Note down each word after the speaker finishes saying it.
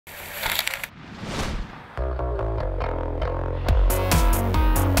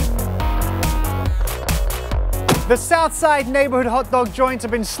The Southside neighborhood hot dog joints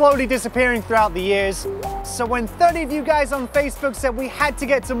have been slowly disappearing throughout the years. So when 30 of you guys on Facebook said we had to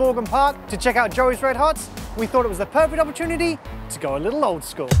get to Morgan Park to check out Joey's Red Hots, we thought it was the perfect opportunity to go a little old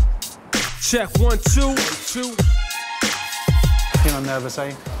school. Check 1, 2, 2. You're not nervous, are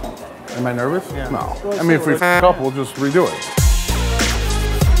you? Am I nervous? Yeah. No. I mean, if we f up, we'll just redo it.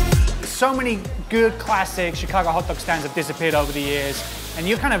 So many good classic Chicago hot dog stands have disappeared over the years, and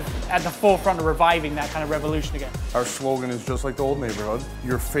you're kind of at the forefront of reviving that kind of revolution again. Our slogan is just like the old neighborhood.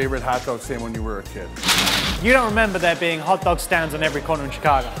 Your favorite hot dog stand when you were a kid. You don't remember there being hot dog stands on every corner in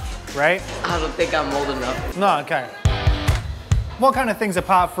Chicago, right? I don't think I'm old enough. No, okay. What kind of things,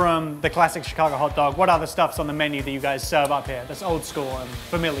 apart from the classic Chicago hot dog, what other stuff's on the menu that you guys serve up here that's old school and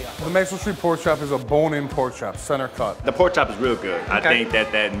familiar? The Maxwell Street Pork Chop is a bone-in pork chop, center cut. The pork chop is real good. I think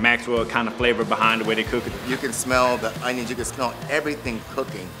that Maxwell kind of flavor behind the way they cook it. You can smell the onions, you can smell everything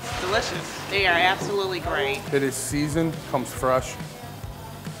cooking. Delicious. They are absolutely great. It is seasoned, comes fresh.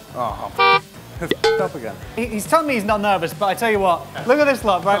 Oh, it's up again. He's telling me he's not nervous, but I tell you what, look at this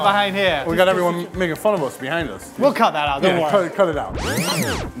lot right behind here. We got everyone making fun of us behind us. We'll cut that out, don't worry. Cut it out.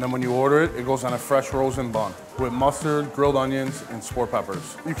 And then when you order it, it goes on a fresh rosin bun with mustard, grilled onions, and sport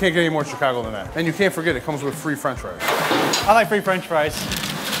peppers. You can't get any more Chicago than that. And you can't forget, it comes with free French fries. I like free French fries.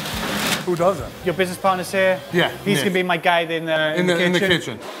 Who doesn't? Your business partner's here? Yeah, He's Nick. gonna be my guy in the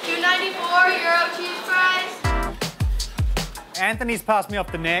kitchen. $2.94 Euro cheese fries. Anthony's passed me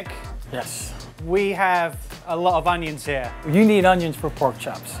off to Nick. Yes. We have a lot of onions here. You need onions for pork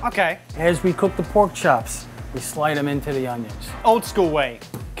chops. Okay. As we cook the pork chops, we slide them into the onions. Old school way.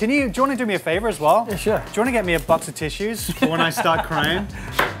 Do you want to do me a favor as well? Yeah, sure. Do you want to get me a box of tissues for when I start crying?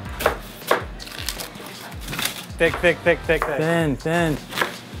 Thick, thick, thick, thick, thick. Thin, thin.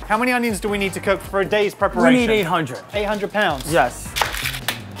 How many onions do we need to cook for a day's preparation? We need 800. 800 pounds? Yes.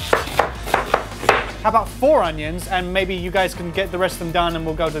 How about 4 onions, and maybe you guys can get the rest of them done and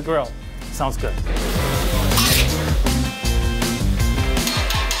we'll go to the grill. Sounds good.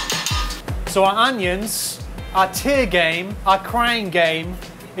 So our onions, our tear game, our crying game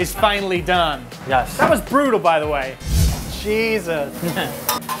is finally done. Yes. That was brutal, by the way. Jesus.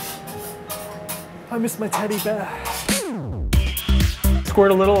 I miss my teddy bear.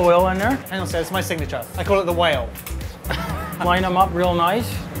 Squirt a little oil in there. Hang on, sir, it's my signature. I call it the whale. Line them up real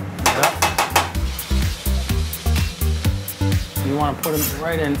nice. Yep. You want to put them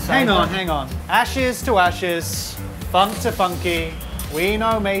right inside. Hang on. Ashes to ashes, funk to funky. We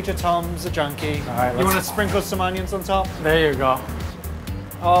know Major Tom's a junkie. All right, you want to sprinkle some onions on top? There you go.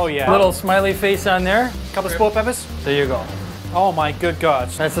 Oh, yeah. Little smiley face on there. Couple of sport peppers? There you go. Oh, my good God.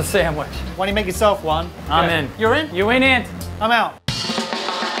 That's a sandwich. Why don't you make yourself one? I'm in. You're in? You ain't in. I'm out.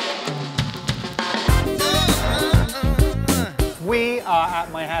 We are at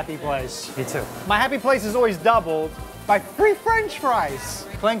my happy place. Me too. My happy place is always doubled by free French fries.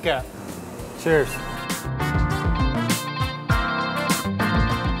 Clinker. Cheers.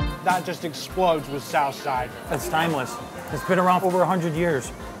 That just explodes with Southside. It's timeless. It's been around for over 100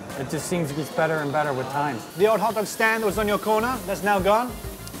 years. It just seems it gets better and better with time. The old hot dog stand that was on your corner, that's now gone.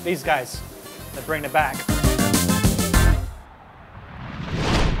 These guys, they're bringing it back.